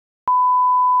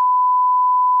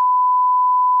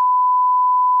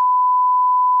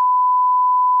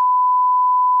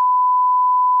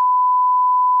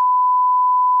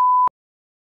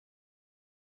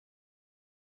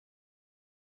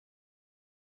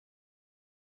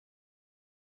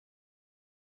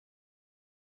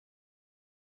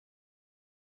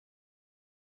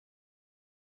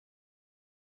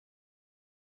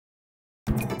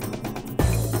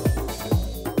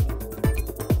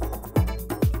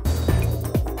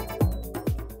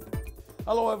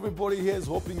Hello everybody, here's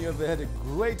hoping you have had a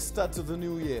great start to the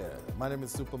new year. My name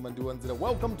is Supa Mandiwanzira.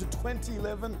 Welcome to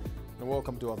 2011 and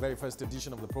welcome to our very first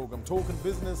edition of the program Talking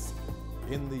Business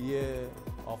in the year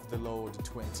of the Lord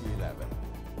 2011.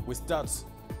 We start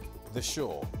the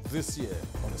show this year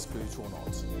on a spiritual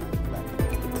note.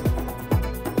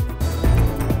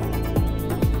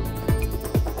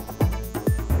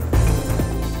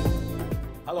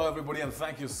 Hello everybody and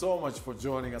thank you so much for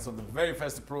joining us on the very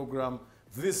first program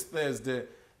this Thursday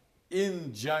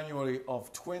in January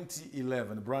of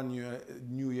 2011, a brand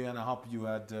new year, and I hope you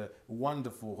had a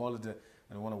wonderful holiday,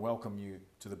 and I want to welcome you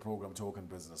to the program Talking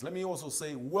Business. Let me also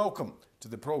say welcome to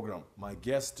the program, my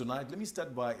guest tonight. Let me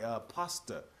start by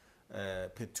Pastor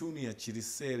Petunia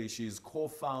Chiriseri. She is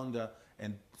co-founder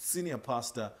and senior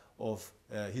pastor of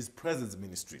His Presence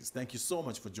Ministries. Thank you so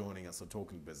much for joining us on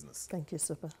Talking Business. Thank you,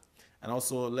 Super. And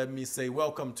also let me say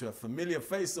welcome to a familiar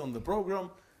face on the program.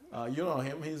 You know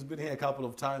him, he's been here a couple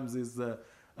of times. He's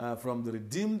from the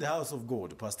Redeemed House of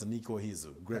God, Pastor Nico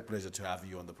Hizu. Great pleasure to have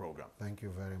you on the program. Thank you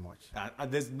very much. And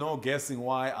there's no guessing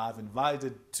why I've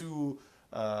invited two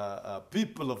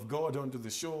people of God onto the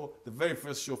show, the very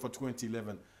first show for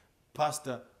 2011.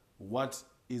 Pastor, what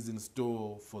is in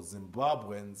store for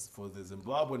Zimbabweans, for the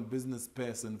Zimbabwean business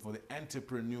person, for the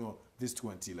entrepreneur this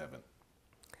 2011?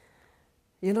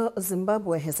 You know,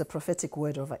 Zimbabwe has a prophetic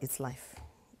word over its life.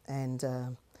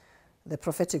 And the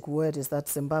prophetic word is that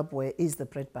Zimbabwe is the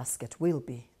breadbasket, will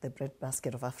be the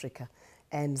breadbasket of Africa.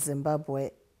 And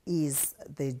Zimbabwe is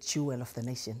the jewel of the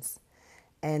nations.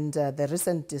 And the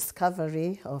recent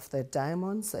discovery of the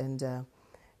diamonds and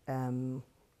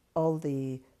all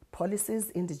the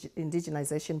policies,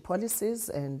 indigenization policies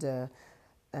and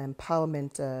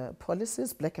empowerment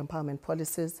policies, black empowerment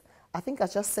policies, I think are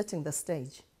just setting the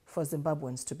stage for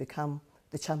Zimbabweans to become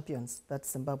the champions that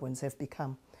Zimbabweans have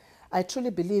become. I truly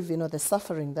believe, you know, the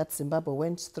suffering that Zimbabwe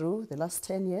went through the last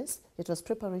 10 years, it was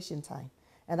preparation time.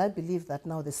 And I believe that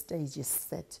now the stage is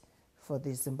set for the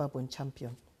Zimbabwean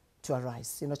champion to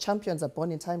arise. You know, champions are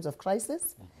born in times of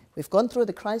crisis. We've gone through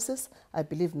the crisis. I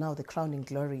believe now the crowning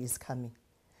glory is coming.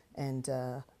 And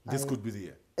this could be the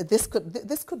year. This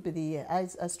could be the year.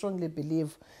 I strongly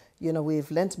believe, you know,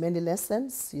 we've learned many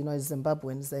lessons, you know, as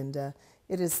Zimbabweans, and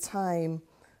it is time,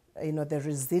 you know, the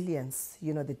resilience,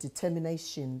 you know, the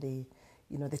determination, the,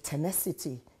 you know, the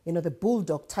tenacity, you know, the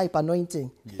bulldog type anointing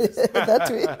yes.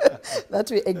 that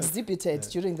we exhibited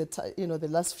during the, you know, the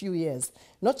last few years,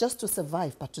 not just to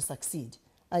survive, but to succeed.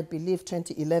 I believe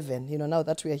 2011, you know, now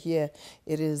that we are here,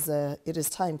 it is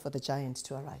time for the giant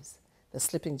to arise. The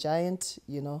sleeping giant,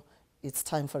 you know, it's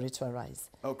time for it to arise.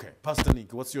 Okay. Pastor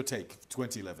Nick, what's your take,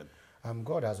 2011?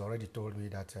 God has already told me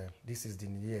that this is the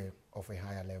year of a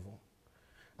higher level.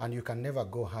 And you can never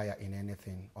go higher in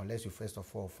anything unless you first of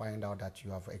all find out that you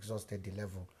have exhausted the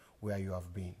level where you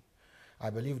have been.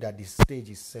 I believe that the stage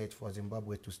is set for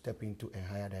Zimbabwe to step into a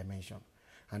higher dimension.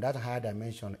 And that higher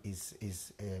dimension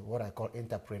is what I call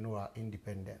entrepreneurial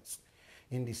independence,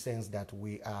 in the sense that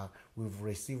we've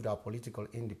received our political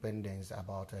independence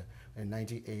about in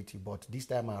 1980, but this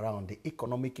time around the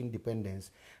economic independence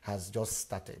has just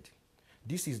started.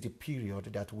 This is the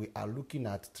period that we are looking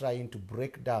at trying to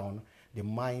break down the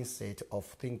mindset of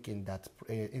thinking that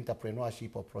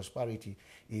entrepreneurship or prosperity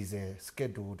is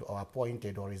scheduled or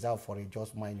appointed or reserved for a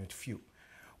just minute few.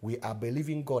 We are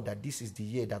believing God that this is the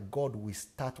year that God will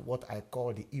start what I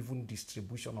call the even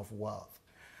distribution of wealth.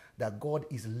 That God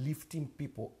is lifting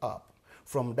people up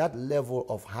from that level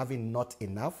of having not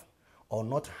enough or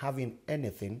not having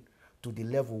anything to the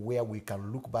level where we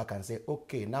can look back and say,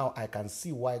 okay, now I can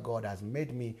see why God has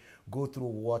made me go through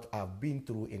what I've been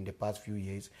through in the past few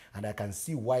years, and I can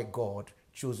see why God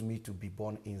chose me to be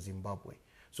born in Zimbabwe.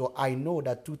 So I know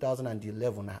that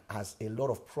 2011 has a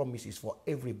lot of promises for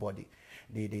everybody,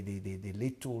 the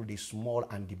little, the small,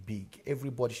 and the big.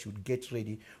 Everybody should get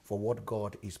ready for what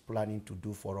God is planning to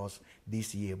do for us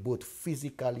this year, both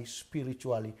physically,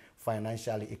 spiritually,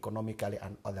 financially, economically,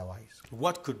 and otherwise.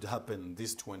 What could happen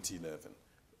this 2011?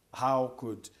 How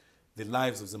could the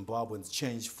lives of Zimbabweans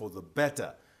change for the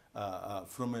better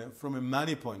from a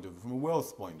money point of view, from a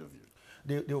wealth point of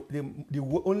view?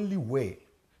 The only way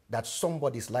that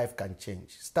somebody's life can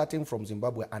change, starting from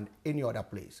Zimbabwe and any other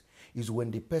place, is when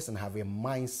the person have a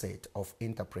mindset of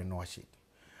entrepreneurship.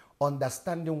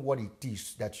 Understanding what it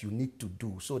is that you need to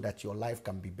do so that your life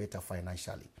can be better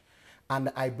financially.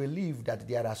 And I believe that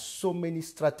there are so many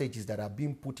strategies that are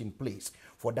being put in place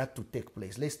for that to take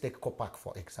place. Let's take Copac,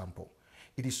 for example.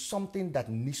 It is something that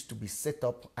needs to be set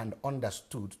up and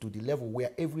understood to the level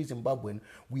where every Zimbabwean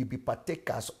will be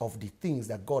partakers of the things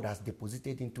that God has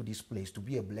deposited into this place to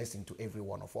be a blessing to every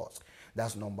one of us.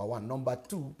 That's number one. Number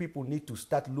two, people need to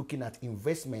start looking at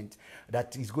investment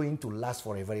that is going to last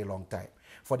for a very long time.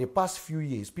 For the past few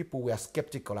years, people were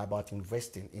skeptical about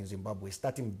investing in Zimbabwe,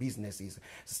 starting businesses,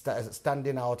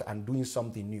 standing out and doing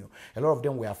something new. A lot of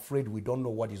them were afraid we don't know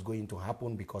what is going to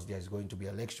happen because there is going to be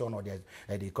election or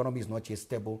the economy is not yet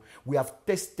stable. We have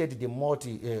tested the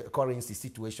multi-currency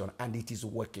situation and it is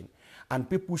working. And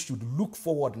people should look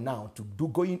forward now to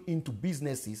going into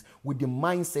businesses with the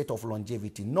mindset of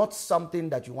longevity, not something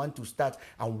that you want to start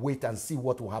and wait and see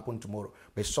what will happen tomorrow,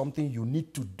 but something you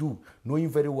need to do, knowing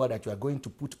very well that you are going to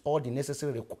put all the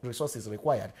necessary resources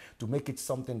required to make it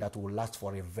something that will last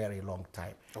for a very long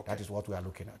time. Okay. That is what we are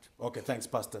looking at. Okay, thanks,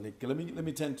 Pastor Nick. Let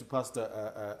me turn to Pastor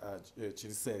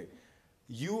Chiriseri.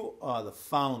 You are the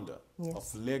founder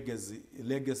of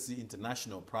Legacy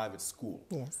International Private School.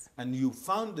 Yes. And you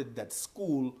founded that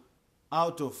school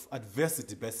out of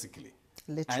adversity, basically.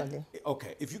 Literally.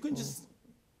 Okay, if you can just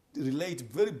relate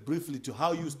very briefly to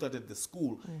how you started the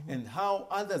school and how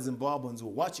other Zimbabweans who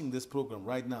are watching this program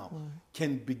right now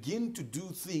can begin to do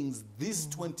things this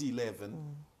 2011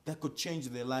 that could change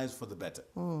their lives for the better.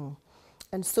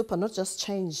 And Supa not just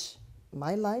change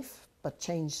my life, but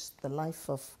change the life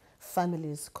of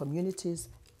families, communities,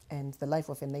 and the life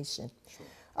of a nation. Sure.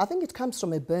 I think it comes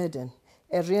from a burden,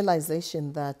 a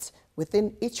realization that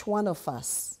within each one of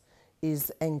us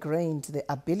is ingrained the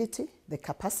ability, the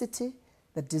capacity,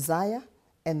 the desire,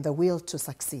 and the will to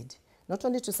succeed. Not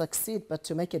only to succeed, but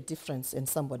to make a difference in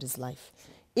somebody's life.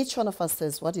 Sure. Each one of us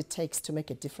says what it takes to make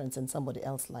a difference in somebody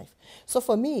else's life. So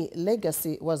for me,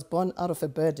 Legacy was born out of a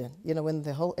burden. You know, when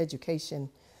the whole education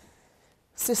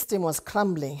system was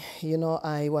crumbling. You know,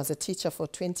 I was a teacher for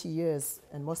 20 years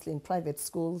and mostly in private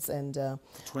schools. And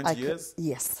 20 years?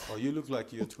 Yes. Oh, you look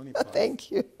like you're 25. Thank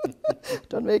you.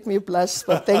 Don't make me blush,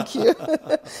 but thank you.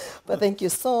 But thank you.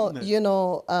 So, you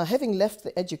know, having left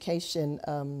the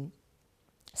education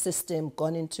system,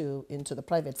 gone into the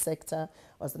private sector,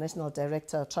 was the national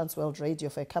director of Transworld Radio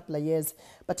for a couple of years.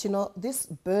 But, you know, this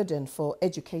burden for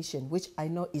education, which I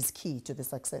know is key to the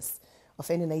success of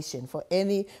any nation,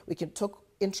 we can talk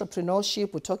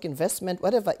entrepreneurship, we talk investment,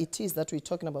 whatever it is that we're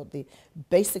talking about, the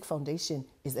basic foundation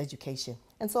is education.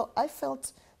 And so I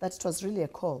felt that it was really a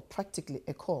call, practically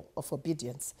a call of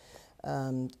obedience.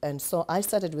 And so I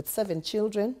started with 7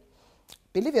 children,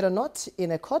 believe it or not,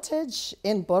 in a cottage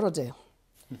in Borodale.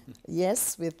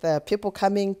 Yes, with people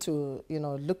coming to, you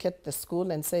know, look at the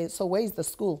school and say, so where is the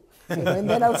school? You know, and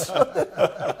then I would show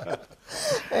them.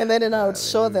 And then I would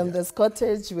show them this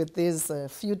cottage with these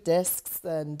few desks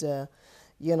and,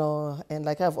 you know, and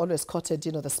like I've always quoted,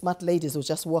 you know, the smart ladies who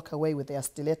just walk away with their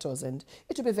stilettos, and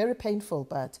it would be very painful,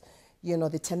 but, you know,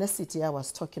 the tenacity I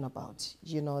was talking about,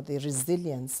 you know, the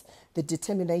resilience, the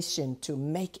determination to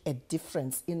make a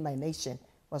difference in my nation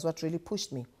was what really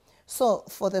pushed me. So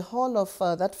for the whole of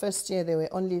that first year, there were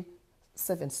only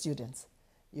 7 students,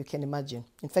 you can imagine.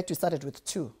 In fact, we started with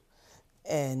 2.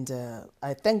 And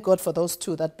I thank God for those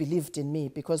 2 that believed in me,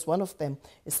 because one of them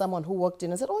is someone who walked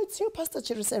in and said, oh, it's you, Pastor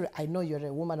Chiriseri. I know you're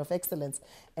a woman of excellence.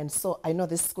 And so I know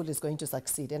this school is going to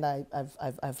succeed. And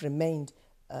I've remained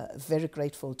very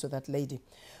grateful to that lady.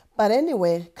 But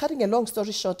anyway, cutting a long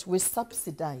story short, we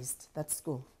subsidized that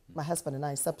school. My husband and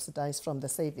I subsidized from the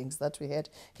savings that we had.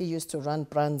 He used to run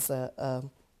Brand's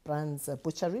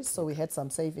butcheries, so we had some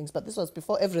savings. But this was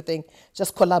before everything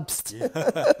just collapsed. Yeah.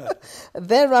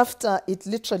 Thereafter, it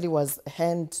literally was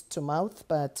hand to mouth.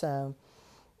 But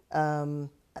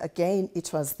again,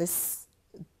 it was this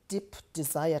deep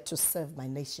desire to serve my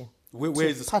nation. Where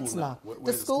is the school now?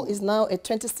 The school is now at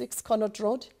 26 Connaught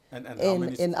Road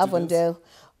in Avondale.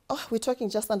 Oh, we're talking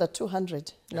just under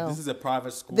 200 now. And this is a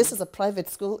private school? This is a private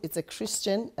school. It's a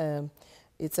Christian,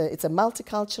 it's a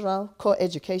multicultural,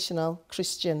 co-educational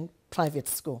Christian private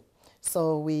school.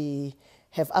 So we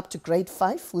have up to grade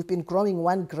 5. We've been growing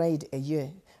 1 grade a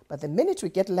year. But the minute we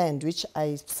get land, which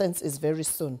I sense is very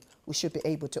soon, we should be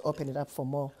able to open it up for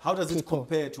more How does it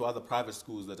compare to other private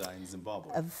schools that are in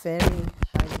Zimbabwe? Very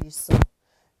highly so.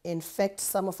 In fact,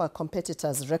 some of our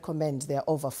competitors recommend their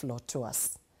overflow to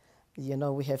us. You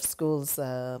know, we have schools,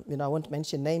 you know, I won't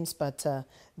mention names, but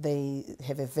they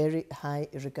have a very high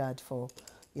regard for,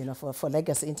 you know, for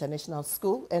Legacy International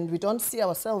School. And we don't see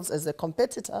ourselves as a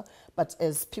competitor, but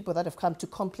as people that have come to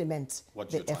complement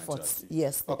the efforts.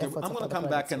 Yes. Okay, I'm going to come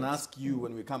back and ask you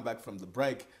when we come back from the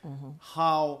break,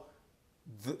 how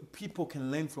the people can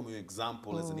learn from your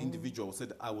example as an individual who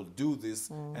said, I will do this,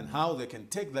 and how they can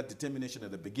take that determination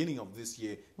at the beginning of this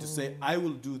year to say, I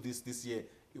will do this year,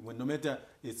 when no matter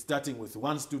it's starting with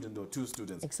 1 student or 2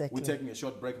 students. Exactly. We're taking a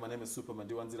short break. My name is Supa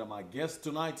Mandiwanzira. My guest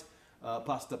tonight,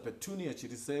 Pastor Petunia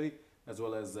Chiriseri, as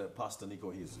well as Pastor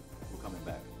Nico Hizu. We're coming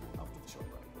back after the short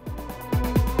break.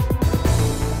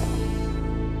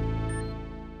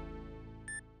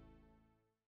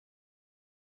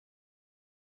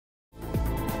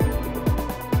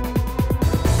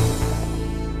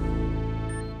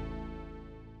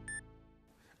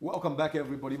 Welcome back,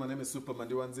 everybody. My name is Supa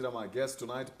Mandiwanzira. My guest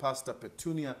tonight, Pastor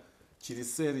Petunia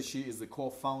Chiriseri. She is the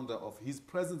co-founder of His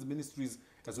Presence Ministries,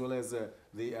 as well as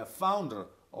the founder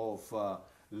of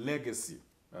Legacy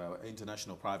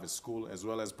International Private School, as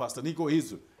well as Pastor Nico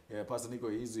Hizu. Pastor Nico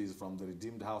Hizu is from the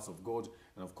Redeemed House of God,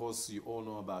 and of course, you all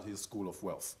know about his School of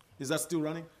Wealth. Is that still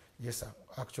running? Yes, sir.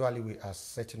 Actually, we are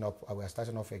starting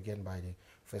off again by the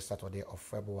first Saturday of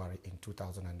February in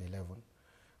 2011,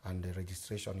 and the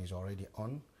registration is already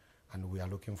on, and we are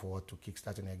looking forward to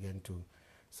kickstarting again to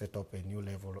set up a new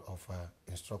level of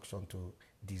instruction to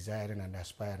desiring and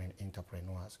aspiring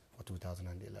entrepreneurs for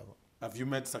 2011. Have you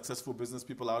met successful business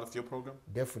people out of your program?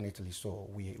 Definitely so.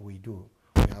 We do.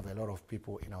 We have a lot of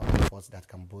people in our efforts that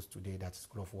can boast today that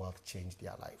School of Wealth changed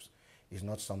their lives. It's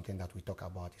not something that we talk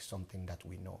about, it's something that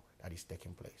we know that is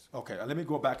taking place. Okay, let me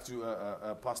go back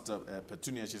to Pastor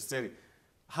Petunia Chiriseri.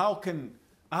 How can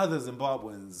other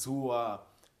Zimbabweans who are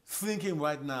thinking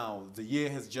right now, the year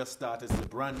has just started, it's a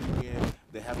brand new year,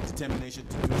 they have a determination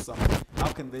to do something,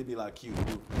 how can they be like you,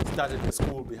 who started a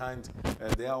school behind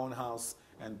their own house,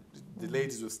 and the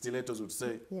ladies with stilettos would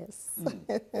say, yes,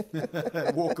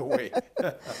 walk away?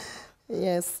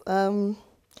 Yes.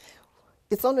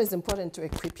 It's always important to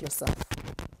equip yourself.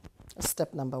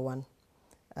 Step number 1.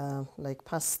 Like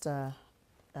Pastor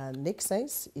Nick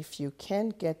says, if you can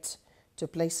get to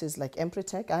places like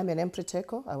Empretech. I'm an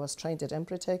Empretecho. I was trained at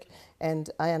Empretech, and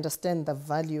I understand the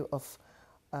value of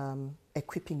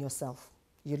equipping yourself.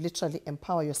 You literally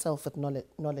empower yourself with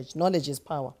knowledge. Knowledge is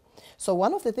power. So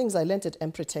one of the things I learned at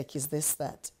Empretech is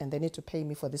that, and they need to pay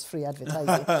me for this free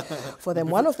advertising for them.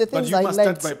 One of the things I learned... But you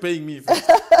must start by paying me first.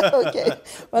 Okay.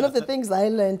 One of the things I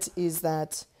learned is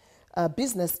that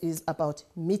business is about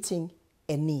meeting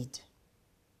a need.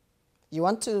 You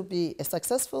want to be a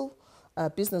successful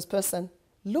business person,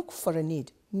 look for a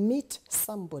need. Meet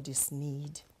somebody's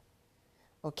need.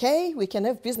 Okay? We can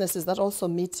have businesses that also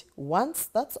meet wants.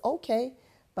 That's okay.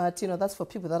 But, that's for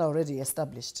people that are already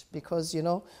established. Because,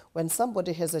 when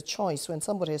somebody has a choice, when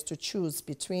somebody has to choose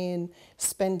between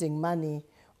spending money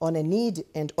on a need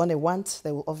and on a want,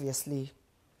 they will obviously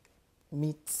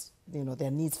meet,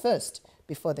 their needs first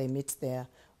before they meet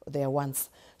their wants.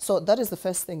 So that is the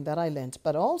first thing that I learned.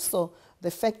 But also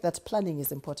the fact that planning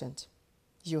is important.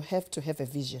 You have to have a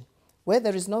vision. Where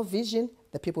there is no vision,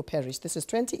 the people perish. This is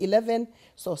 2011,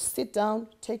 so sit down,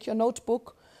 take your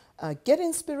notebook, get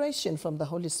inspiration from the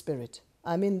Holy Spirit.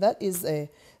 I mean, that is a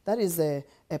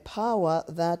power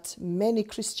that many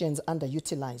Christians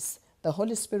underutilize. The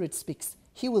Holy Spirit speaks.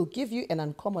 He will give you an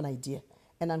uncommon idea,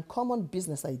 an uncommon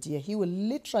business idea. He will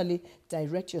literally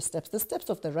direct your steps. The steps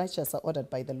of the righteous are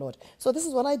ordered by the Lord. So this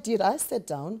is what I did. I sat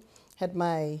down, had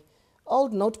my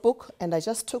old notebook, and I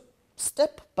just took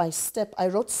step by step. I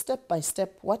wrote step by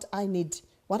step what I need,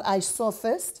 what I saw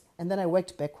first, and then I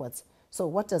worked backwards. So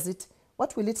what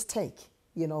will it take,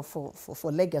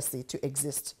 for legacy to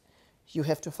exist? You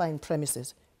have to find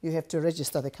premises. You have to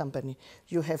register the company.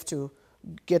 You have to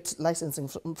get licensing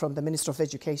from the Ministry of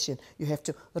Education. You have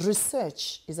to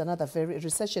research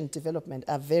research and development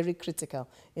are very critical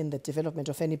in the development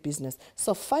of any business.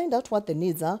 So find out what the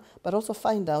needs are, but also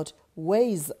find out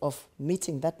ways of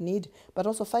meeting that need, but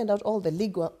also find out all the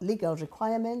legal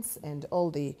requirements and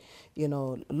all the,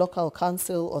 local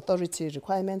council authority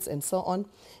requirements and so on.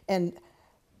 And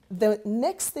the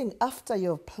next thing after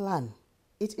your plan,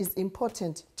 it is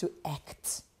important to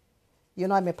act.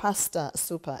 I'm a pastor,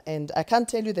 Supa, and I can't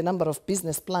tell you the number of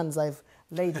business plans I've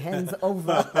laid hands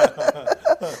over.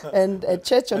 And at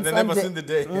church on Sunday, never seen the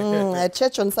day. At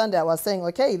church on Sunday, I was saying,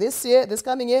 okay, this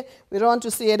coming year, we don't want to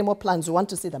see any more plans. We want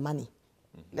to see the money.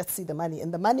 Let's see the money.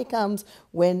 And the money comes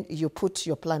when you put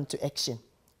your plan to action.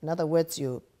 In other words,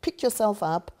 you pick yourself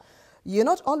up. You're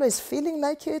not always feeling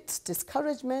like it.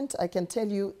 Discouragement, I can tell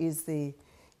you, is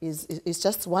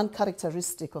just one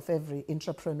characteristic of every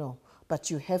entrepreneur. But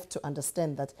you have to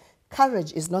understand that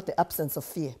courage is not the absence of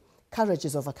fear. Courage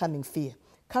is overcoming fear.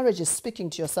 Courage is speaking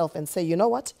to yourself and say, you know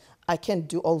what? I can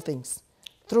do all things.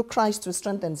 Through Christ who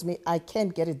strengthens me, I can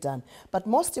get it done. But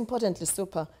most importantly,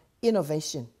 Supa,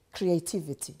 innovation.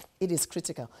 creativity. It is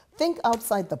critical. Think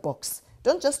outside the box.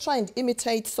 Don't just try and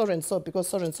imitate so-and-so because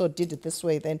so-and-so did it this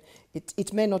way, then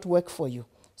it may not work for you.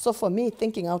 So for me,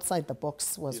 thinking outside the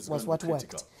box was what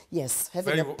worked. Yes,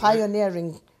 having a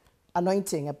pioneering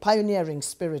anointing, a pioneering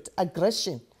spirit,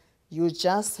 aggression. You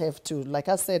just have to, like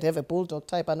I said, have a bulldog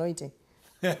type anointing.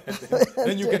 Then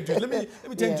you can do it. Let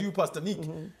me turn to you, Pastor Nick.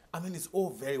 I mean, it's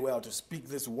all very well to speak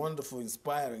this wonderful,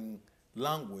 inspiring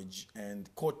language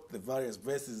and quote the various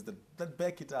verses that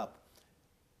back it up.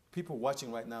 People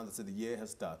watching right now that say the year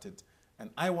has started, and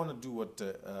I want to do what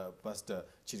Pastor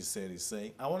Chiriseri is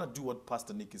saying. I want to do what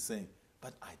Pastor Nick is saying,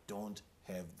 but I don't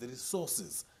have the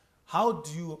resources. How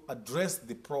do you address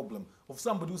the problem of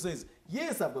somebody who says,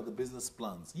 yes, I've got the business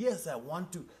plans. Yes, I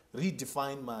want to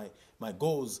redefine my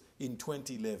goals in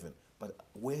 2011. But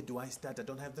where do I start? I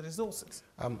don't have the resources.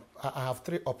 I have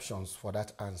three options for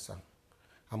that answer.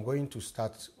 I'm going to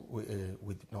start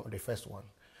with the first one.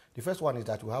 The first one is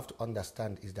that we have to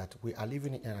understand is that we are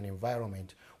living in an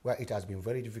environment where it has been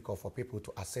very difficult for people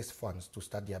to access funds to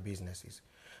start their businesses.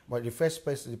 But the first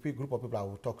person, the group of people I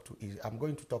will talk to is I'm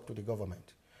going to talk to the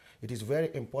government. It is very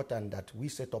important that we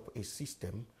set up a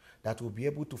system that will be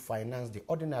able to finance the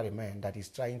ordinary man that is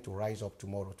trying to rise up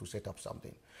tomorrow to set up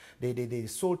something. The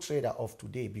sole trader of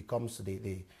today becomes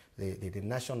the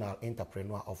national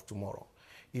entrepreneur of tomorrow.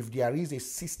 If there is a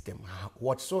system,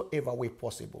 whatsoever way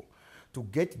possible, to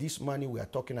get this money we are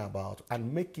talking about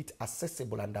and make it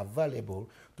accessible and available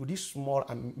to these small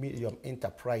and medium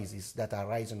enterprises that are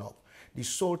rising up. The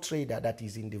sole trader that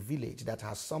is in the village that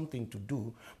has something to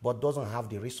do but doesn't have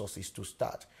the resources to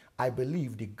start. I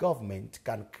believe the government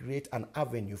can create an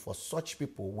avenue for such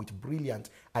people with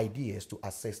brilliant ideas to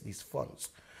access these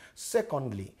funds.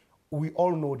 Secondly, we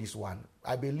all know this one.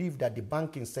 I believe that the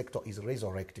banking sector is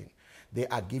resurrecting. They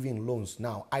are giving loans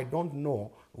now. I don't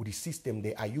know the system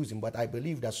they are using, but I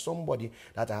believe that somebody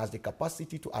that has the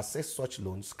capacity to access such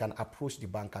loans can approach the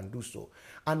bank and do so.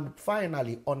 And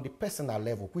finally, on the personal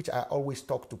level, which I always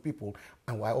talk to people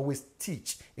and I always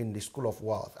teach in the School of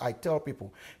Wealth, I tell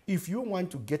people, if you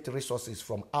want to get resources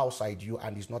from outside you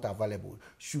and it's not available,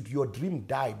 should your dream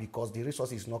die because the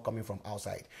resource is not coming from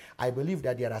outside? I believe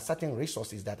that there are certain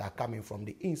resources that are coming from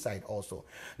the inside also.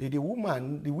 The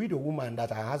widow woman that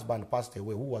her husband passed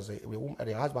away,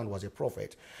 the husband was a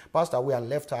prophet, passed away and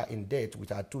left her in debt with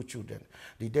her 2 children.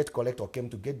 The debt collector came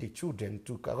to get the children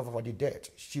to cover for the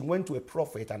debt. She went to a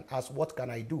prophet and asked, what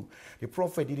can I do? The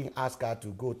prophet didn't ask her to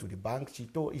go to the bank. He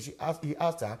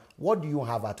asked her, what do you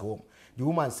have at home? The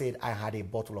woman said, I had a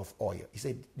bottle of oil. He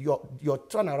said, your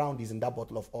turnaround is in that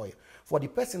bottle of oil. For the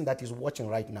person that is watching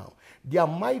right now, there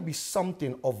might be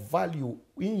something of value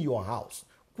in your house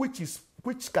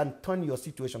which can turn your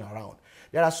situation around.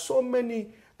 There are so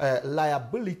many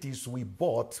liabilities we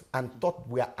bought and thought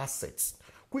were assets,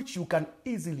 which you can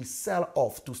easily sell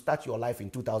off to start your life in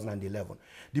 2011.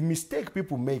 The mistake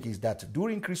people make is that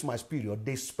during Christmas period,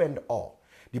 they spend all.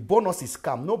 The bonuses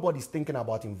come. Nobody's thinking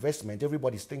about investment.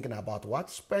 Everybody's thinking about what?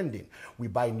 Spending. We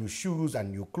buy new shoes and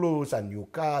new clothes and new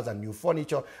cars and new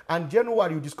furniture. And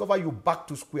January, you discover you're back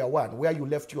to square one, where you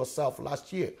left yourself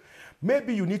last year.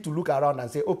 Maybe you need to look around and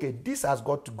say, okay, this has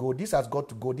got to go, this has got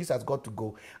to go, this has got to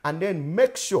go. And then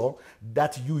make sure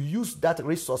that you use that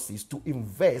resources to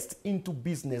invest into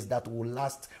business that will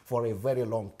last for a very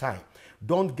long time.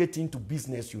 Don't get into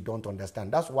business you don't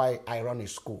understand. That's why I run a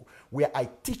school where I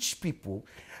teach people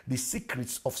the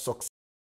secrets of success.